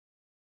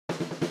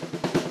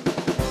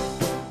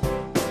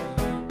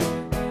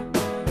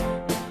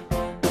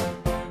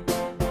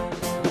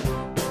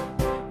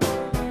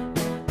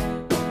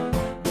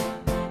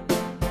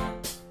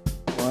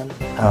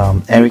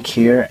Eric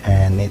here,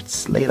 and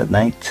it's late at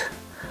night.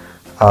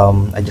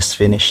 I just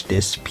finished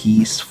this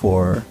piece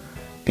for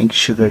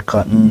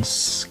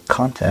PinkSugarCotton's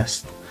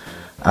contest.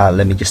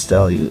 Let me just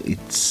tell you,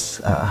 it's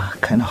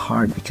kind of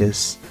hard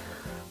because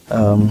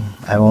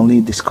I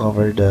only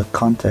discovered the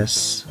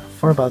contest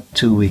for about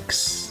 2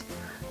 weeks.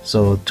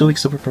 So 2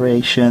 weeks of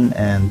preparation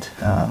and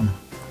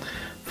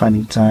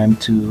finding time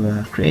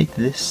to create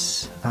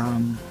this.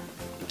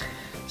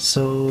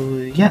 So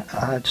yeah,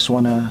 I just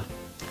want to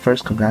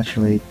first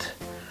congratulate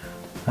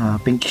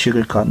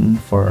PinkSugarCotton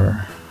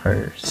for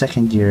her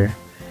second year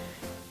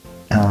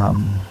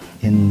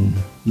in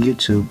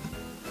YouTube,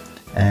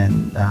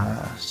 and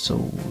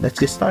so let's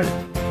get started.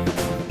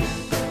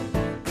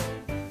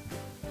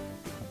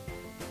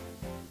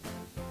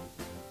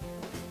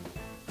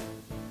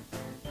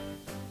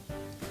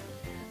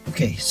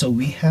 Okay, so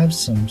we have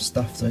some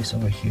stuffed toys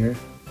over here.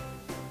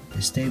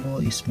 This table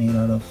is made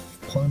out of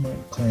polymer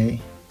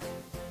clay,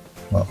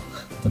 well,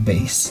 the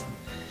base,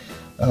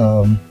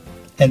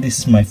 and this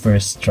is my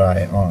first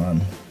try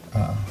on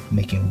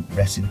making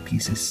resin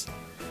pieces.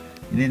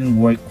 It didn't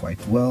work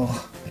quite well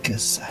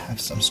because I have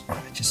some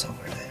scratches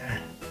over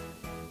there,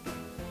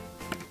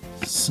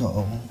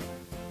 so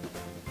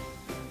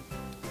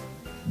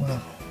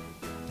well,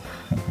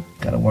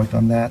 gotta work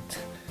on that,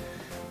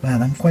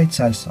 but I'm quite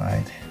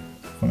satisfied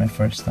for my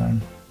first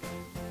time.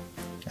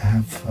 I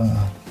have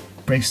a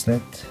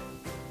bracelet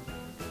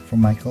from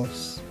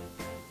Michael's.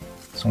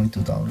 It's only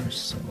 $2,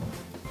 so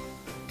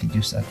I could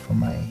use that for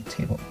my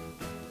table.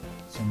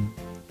 Some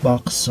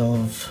box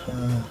of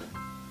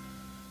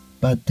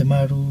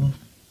Batemaru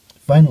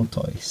vinyl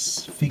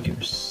toys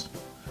figures.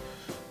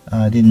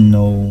 I didn't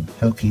know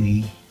Hello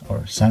Kitty or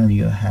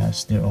Sanrio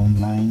has their own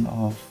line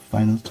of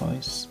vinyl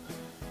toys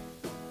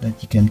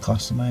that you can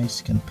customize,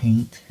 you can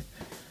paint.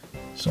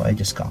 So I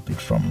just copied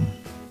from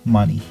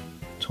Money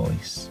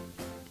Toys.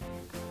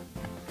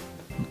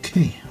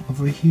 Okay,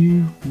 over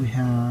here we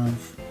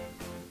have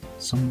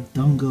some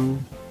Dungo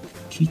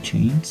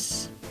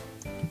keychains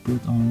to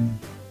put on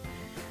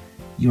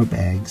your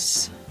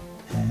bags,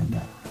 and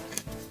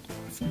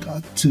I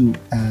forgot to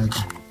add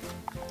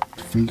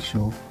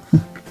facial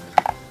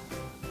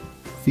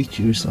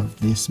features of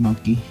this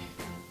monkey.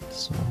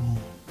 So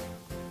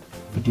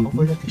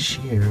over the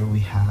cashier we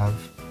have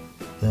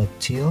the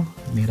till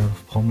made of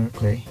polymer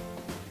clay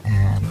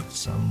and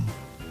some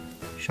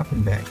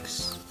shopping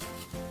bags.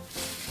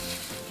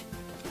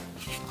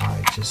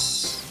 I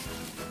just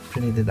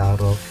printed it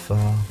out of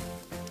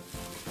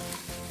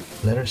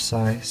letter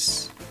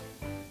size,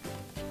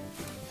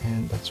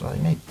 and that's what I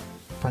made.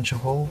 Punch a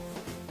hole,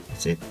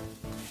 that's it.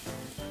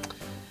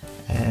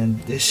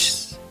 And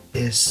this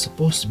is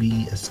supposed to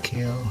be a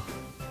scale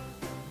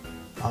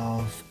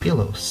of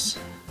pillows,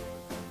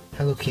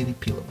 Hello Kitty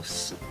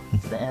pillows.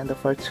 It's the end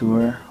of our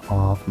tour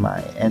of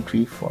my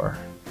entry for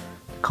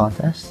the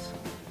contest,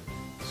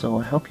 so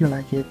I hope you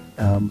like it.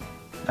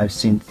 I've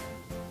seen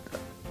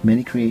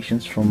many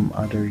creations from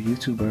other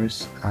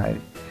YouTubers.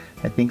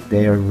 I think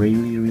they are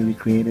really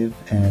creative,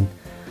 and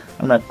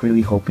I'm not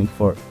really hoping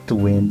to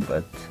win,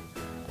 but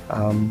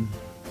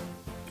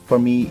for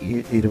me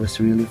it was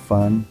really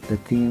fun. The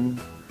theme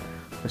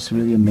was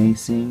really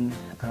amazing.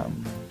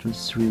 It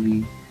was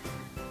really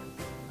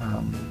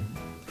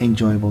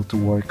enjoyable to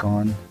work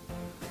on,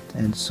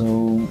 and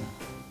so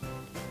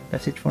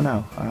that's it for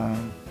now.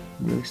 I'm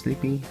really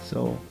sleepy,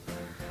 so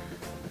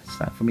it's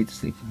time for me to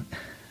sleep.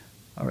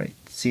 Alright,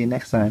 see you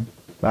next time.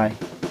 Bye.